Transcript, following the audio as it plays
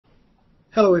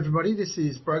Hello everybody, this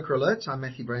is Broker Alerts. I'm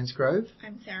Matthew Bransgrove.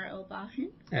 I'm Sarah Elbarhoun.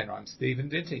 And I'm Steven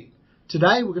Dinte.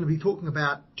 Today we're going to be talking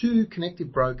about two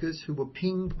connected brokers who were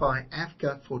pinged by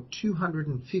AFCA for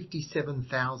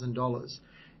 $257,000.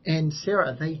 And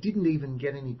Sarah, they didn't even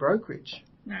get any brokerage.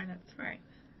 No, that's right.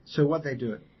 So what'd they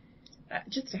do?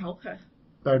 Just to help her.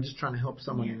 They were just trying to help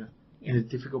someone in a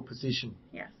difficult position.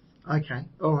 Yes. Okay,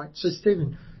 all right. So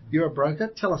Steven, you're a broker.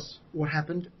 Tell us what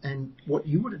happened and what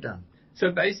you would have done. So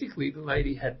basically, the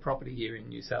lady had property here in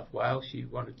New South Wales. She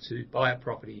wanted to buy a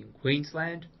property in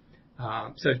Queensland.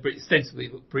 So it's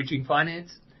ostensibly bridging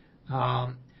finance.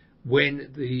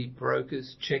 When the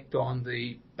brokers checked on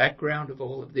the background of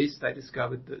all of this, they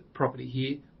discovered that property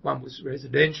here, one was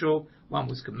residential, one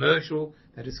was commercial.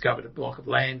 They discovered a block of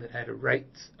land that had a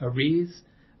rates arrears.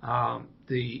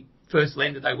 The first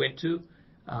lender they went to,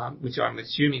 which I'm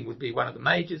assuming would be one of the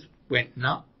majors, went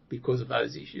no because of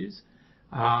those issues.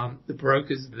 The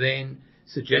brokers then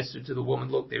suggested to the woman,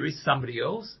 look, there is somebody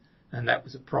else, and that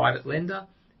was a private lender,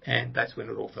 and that's when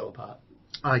it all fell apart.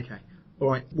 Okay. All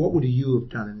right. What would you have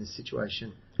done in this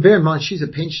situation? Bear in mind, she's a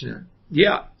pensioner.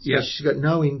 Yeah. So she's got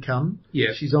no income.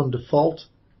 Yeah. She's on default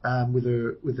with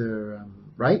her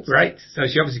rates. Right. So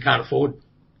she obviously can't afford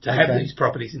to have these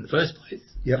properties in the first place.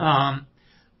 Yep.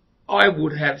 I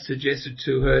would have suggested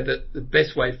to her that the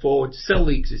best way forward, sell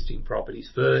the existing properties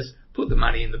first, put the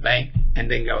money in the bank,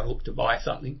 and then go and look to buy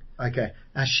something. Okay.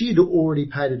 Now, she had already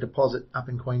paid a deposit up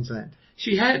in Queensland.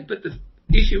 She had, but the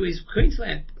issue is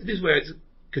Queensland, this is where it's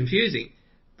confusing.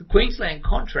 The Queensland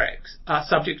contracts are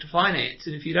subject to finance,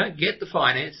 and if you don't get the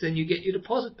finance, then you get your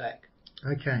deposit back.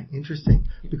 Okay, interesting.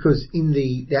 Because in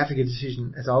the AFCA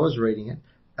decision, as I was reading it,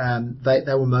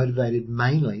 they were motivated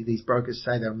mainly, these brokers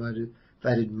say they were motivated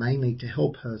mainly to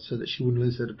help her so that she wouldn't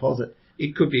lose her deposit.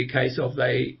 It could be a case of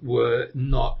they were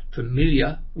not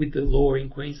familiar with the law in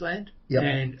Queensland. Yep.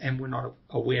 and were not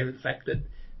aware of the fact that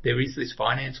there is this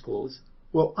finance clause.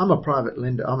 Well, I'm a private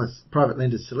lender. I'm a private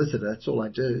lender's solicitor. That's all I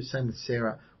do. Same with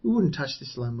Sarah. We wouldn't touch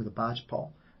this loan with a barge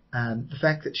pole. The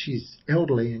fact that she's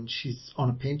elderly and she's on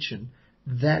a pension,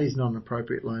 that is not an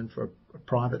appropriate loan for a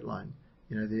private loan.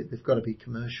 You know, they've got to be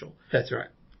commercial. That's right.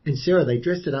 And Sarah, they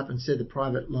dressed it up and said the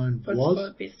private loan was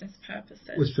for business purposes.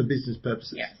 Was for business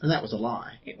purposes. Yes. And that was a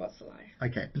lie. It was a lie.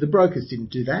 Okay. But the brokers didn't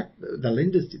do that. The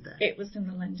lenders did that. It was in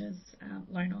the lender's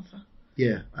loan offer.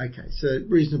 Yeah. Okay. So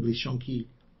reasonably shonky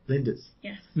lenders.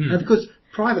 Yes. Now, because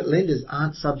private lenders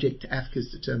aren't subject to AFCA's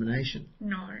determination.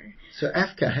 No. So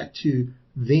AFCA had to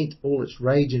vent all its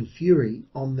rage and fury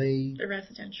on the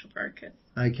residential brokers.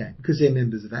 Okay. Because they're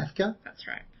members of AFCA. That's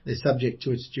right. They're subject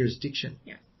to its jurisdiction.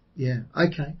 Yes. Yeah,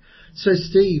 okay. So,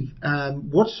 Steve,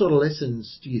 what sort of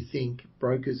lessons do you think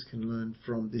brokers can learn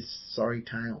from this sorry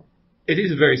tale? It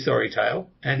is a very sorry tale,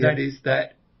 and that is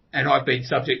that, and I've been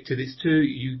subject to this too,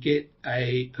 you get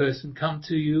a person come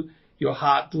to you, your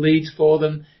heart bleeds for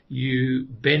them, you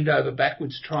bend over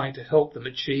backwards trying to help them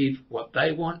achieve what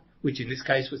they want, which in this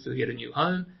case was to get a new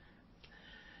home.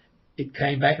 It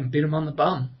came back and bit them on the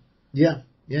bum. Yeah,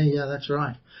 that's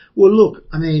right. Well, look,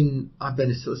 I mean, I've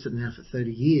been a solicitor now for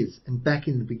 30 years, and back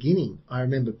in the beginning, I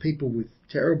remember people with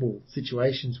terrible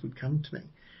situations would come to me,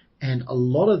 and a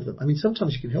lot of them, I mean,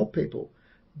 sometimes you can help people,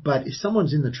 but if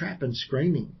someone's in the trap and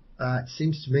screaming, it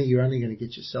seems to me you're only going to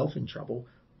get yourself in trouble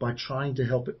by trying to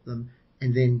help them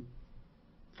and then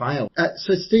fail.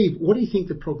 So, Steve, what do you think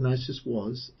the prognosis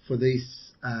was for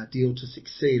this deal to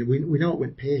succeed? We know it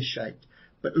went pear-shaped,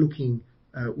 but looking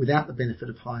without the benefit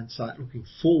of hindsight, looking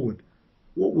forward,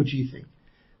 what would you think?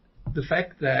 The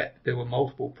fact that there were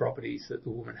multiple properties that the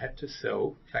woman had to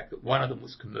sell, the fact that one of them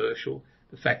was commercial,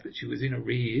 the fact that she was in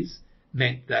arrears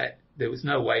meant that there was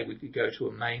no way we could go to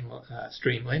a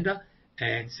mainstream lender,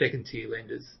 and second-tier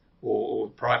lenders or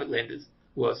private lenders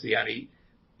was the only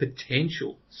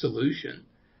potential solution.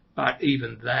 But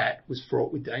even that was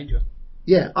fraught with danger.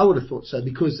 Yeah, I would have thought so,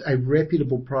 because a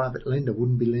reputable private lender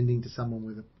wouldn't be lending to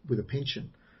someone with a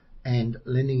pension and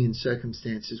lending in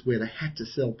circumstances where they had to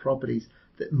sell properties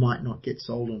that might not get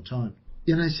sold on time.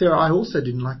 You know, Sarah, I also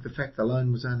didn't like the fact the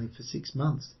loan was only for 6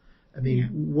 months. I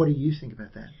mean, What do you think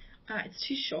about that? It's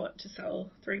too short to sell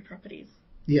 3 properties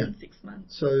in 6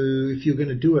 months. So if you're going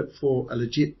to do it for a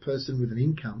legit person with an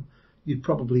income, you'd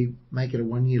probably make it a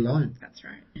 1-year loan. That's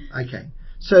right. Okay.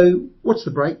 So what's the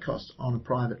break cost on a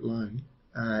private loan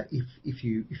if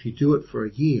you do it for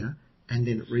a year and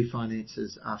then it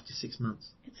refinances after 6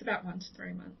 months? It's about 1 to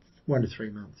 3 months. 1 to 3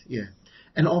 months, yeah.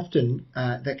 And often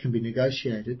that can be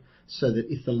negotiated so that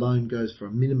if the loan goes for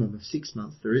a minimum of 6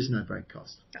 months, there is no break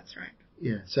cost. That's right.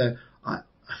 Yeah. So I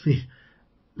mean,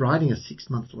 writing a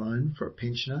 6-month loan for a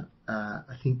pensioner,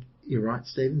 I think you're right,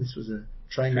 Stephen. This was a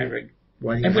train wreck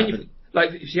waiting to happen.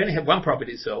 Like, if you only have one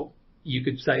property to sell, you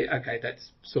could say, okay,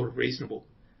 that's sort of reasonable.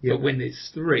 Yep. But when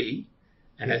there's three,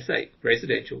 and as I say,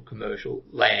 residential, commercial,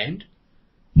 land,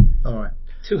 All right.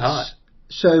 too hard.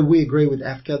 So we agree with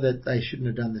AFCA that they shouldn't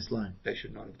have done this loan. They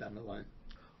should not have done the loan.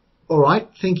 All right.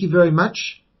 Thank you very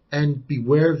much. And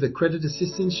beware of the credit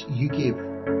assistance you give.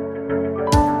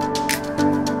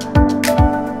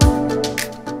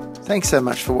 Thanks so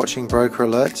much for watching Broker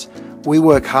Alerts. We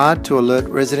work hard to alert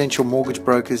residential mortgage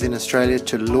brokers in Australia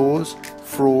to laws,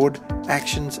 fraud,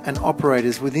 actions and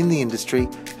operators within the industry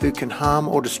who can harm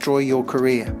or destroy your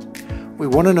career. We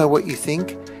want to know what you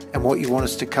think and what you want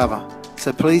us to cover.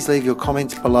 So please leave your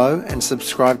comments below and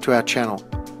subscribe to our channel.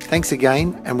 Thanks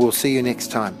again, and we'll see you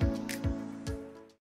next time.